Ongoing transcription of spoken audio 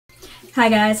Hi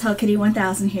guys,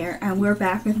 HellKitty1000 here, and we're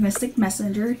back with Mystic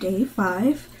Messenger Day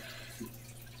 5.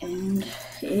 And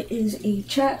it is a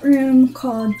chat room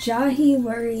called Jaehee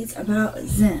Worries About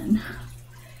Zen.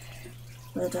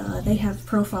 But they have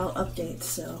profile updates,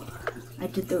 so I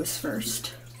did those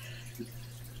first.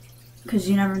 Because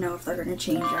you never know if they're going to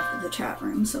change after the chat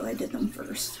room, so I did them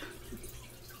first.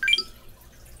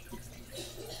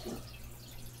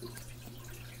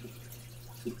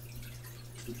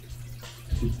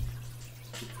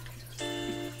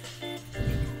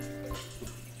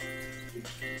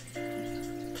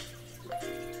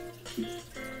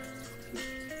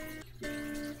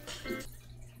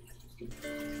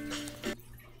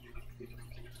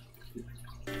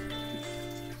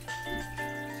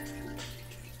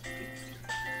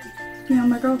 You know,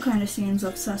 my girl kind of seems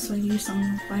obsessed with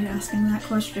Yoosung by asking that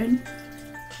question.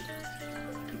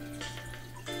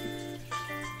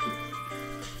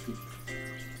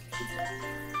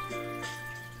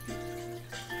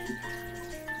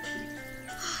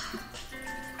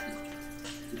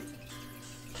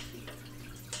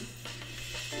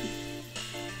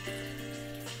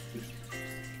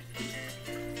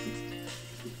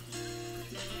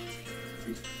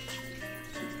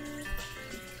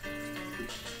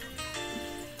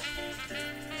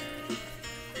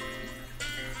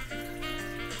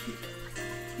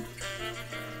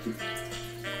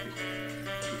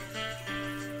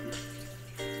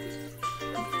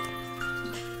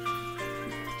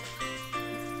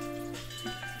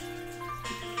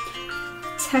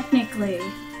 Technically,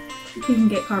 you can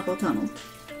get carpal tunnel.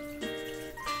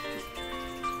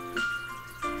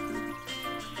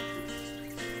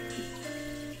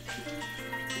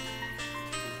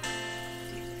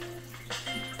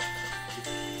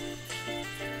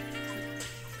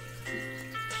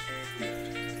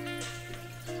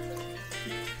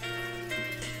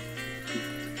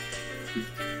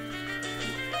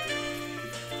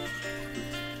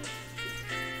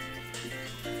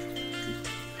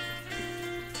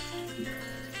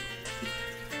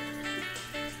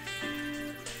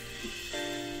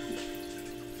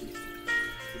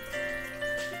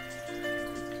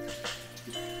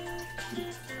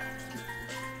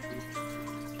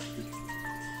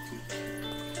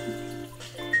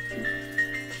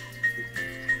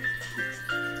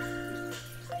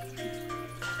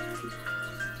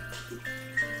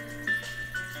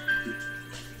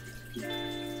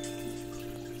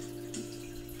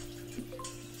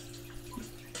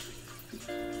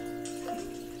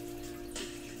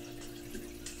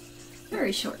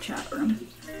 Very short chat room.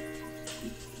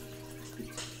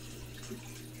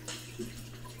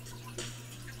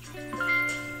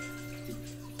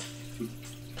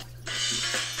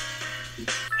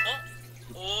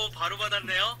 오, 바로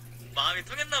받았네요. 마음이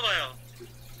통했나봐요.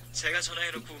 제가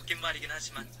전화해놓고 웃긴 말이긴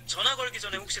하지만 전화 걸기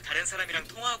전에 혹시 다른 사람이랑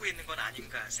통화하고 있는 건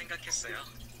아닌가 생각했어요.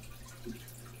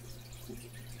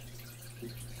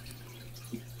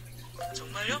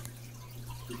 정말요?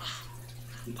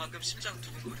 방금 심장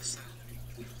두근거렸어요.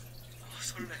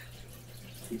 설레.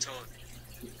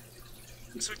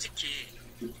 솔직히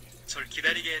절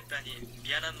기다리게 했다니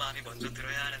미안한 마음이 먼저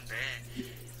들어야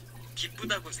하는데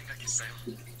기쁘다고 생각했어요.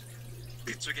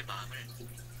 그쪽의 마음을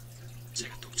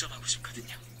제가 독점하고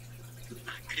싶거든요.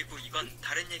 그리고 이건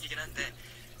다른 얘기긴 한데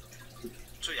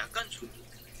저 약간 좀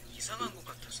이상한 것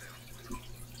같아서요.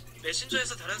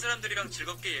 메신저에서 다른 사람들이랑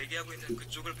즐겁게 얘기하고 있는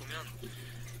그쪽을 보면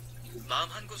마음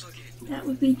한구석이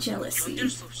견딜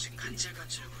수 없이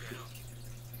간질간질거려요.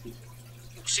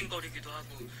 욱신거리기도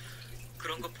하고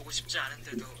그런 거 보고 싶지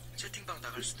않은데도 채팅방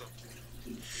나갈 수도 없고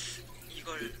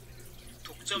이걸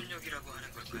독점력이라고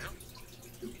하는 걸까요?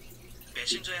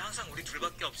 메신저에 항상 우리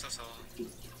둘밖에 없어서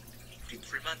우리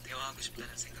둘만 대화하고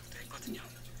싶다는 생각도 했거든요.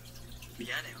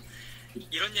 미안해요.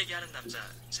 이런 얘기하는 남자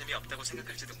재미없다고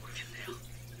생각할지도 모르겠네요.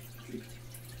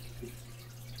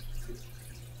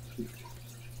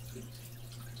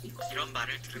 이런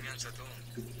말을 들으면서도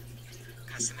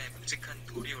가슴에 묵직한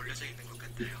돌이 올려져 있는 것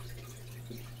같아요.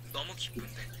 너무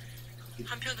기쁜데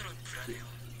한편으론 불안해요.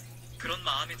 그런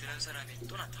마음이 드는 사람이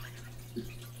또 나타나면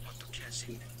어떻게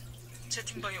하지?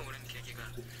 채팅방에 오는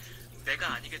계기가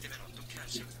내가 아니게 되면 어떻게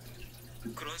하지?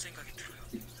 그런 생각이 들어요.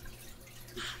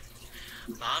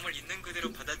 마음을 있는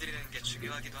그대로 받아들이는 게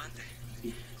중요하기도 한데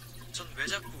전 왜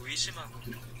자꾸 의심하고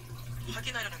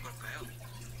확인하려는 걸까요?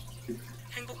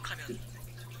 행복하면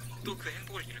또 그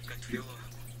행복을 잃을까 두려워하고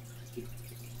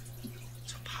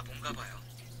전 바본가 봐요.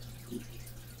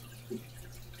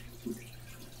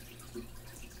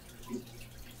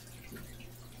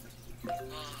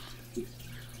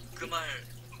 그 말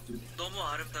너무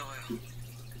아름다워요.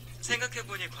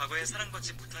 생각해보니 과거에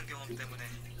사랑받지 못한 경험 때문에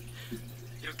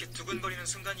이렇게 두근거리는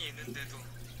순간이 있는데도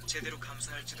제대로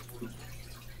감사할지도 모르고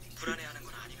불안해하는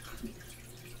건 아닌가.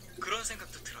 그런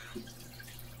생각도 들어요.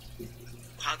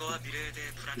 과거와 미래에 대해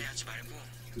불안해하지 말고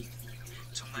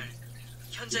정말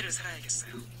현재를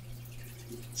살아야겠어요.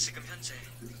 지금 현재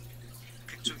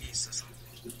그쪽이 있어서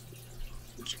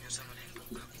김효성은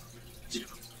행복하고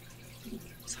즐겁고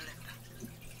설렌다.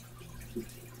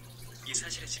 이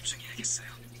사실에 집중해야겠어요.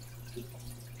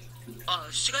 아,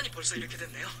 시간이 벌써 이렇게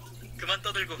됐네요. 그만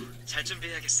떠들고 잘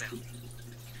준비해야겠어요.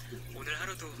 오늘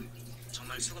하루도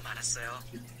정말 수고 많았어요.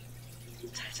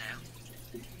 잘 자요.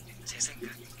 제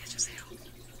생각 해주세요.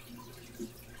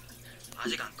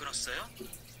 아직 안 끊었어요?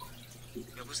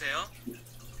 여보세요?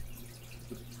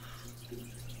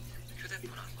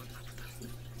 휴대폰 안 껐나 보다.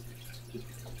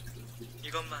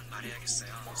 이것만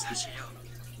말해야겠어요. 사실요,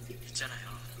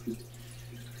 있잖아요.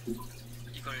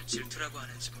 이걸 질투라고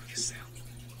하는지 모르겠어요.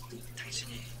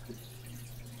 당신이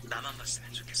나만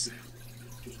봤으면 좋겠어요.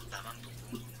 나만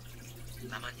보고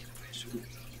나만 예뻐해주고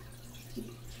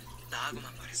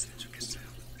나하고만 말했으면 좋겠어요.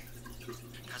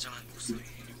 다정한 목소리,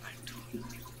 말투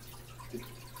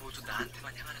모두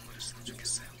나한테만 향하는 거였으면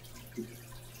좋겠어요.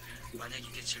 만약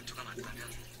이게 질투가 맞다면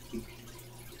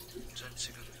전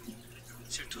지금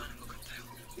질투하는 것 같아요.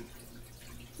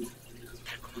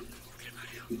 달콤한 꿈 꾸길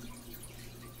바래요.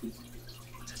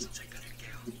 저 진짜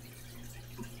끊을게요.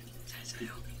 잘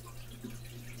자요.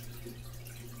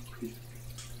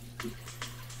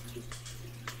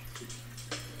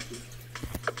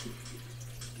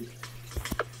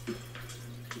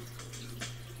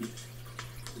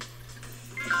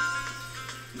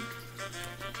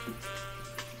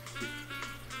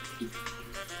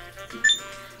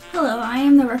 Hello, I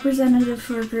am the representative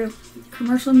for group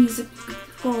Commercial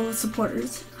Musical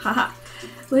Supporters. Haha.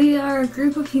 We are a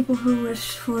group of people who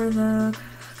wish for the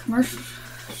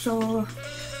commercial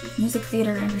music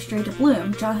theater industry to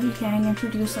bloom. Jaehee Kang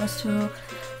introduced us to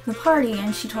the party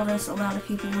and she told us a lot of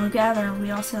people will gather.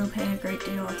 We also pay a great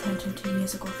deal of attention to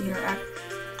musical theater act.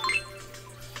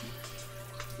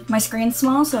 My screen's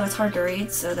small, so it's hard to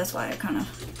read, so that's why I kind of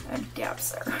had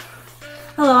gaps there.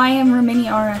 Hello, I am Romini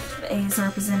RFA's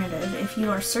representative. If you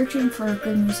are searching for a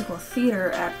good musical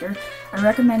theater actor, I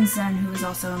recommend Zen, who is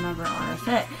also a member of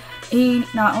RFA. He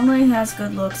not only has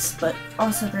good looks, but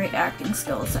also great acting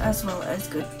skills, as well as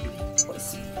good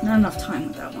voice. Not enough time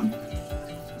with that one.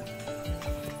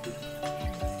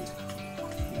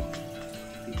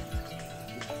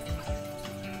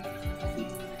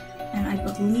 And I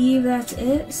believe that's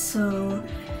it, so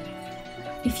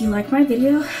if you like my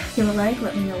video, give a like,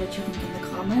 let me know what you think in the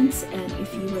comments, and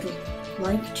if you would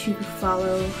like to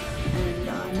follow and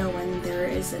know when there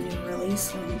is a new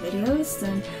release or new videos,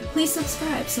 then please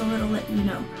subscribe so it'll let you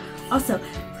know. Also,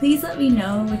 please let me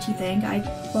know what you think. I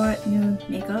bought new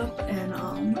makeup and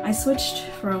I switched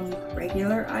from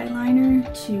regular eyeliner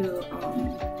to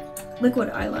liquid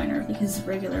eyeliner because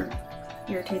regular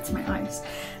irritates my eyes.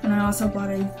 And I also bought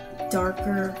a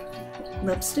darker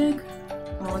lipstick.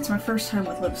 Well, it's my first time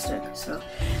with lipstick, so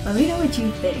let me know what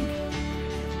you think.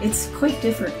 It's quite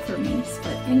different for me,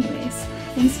 but anyways,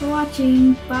 thanks for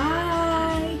watching. Bye!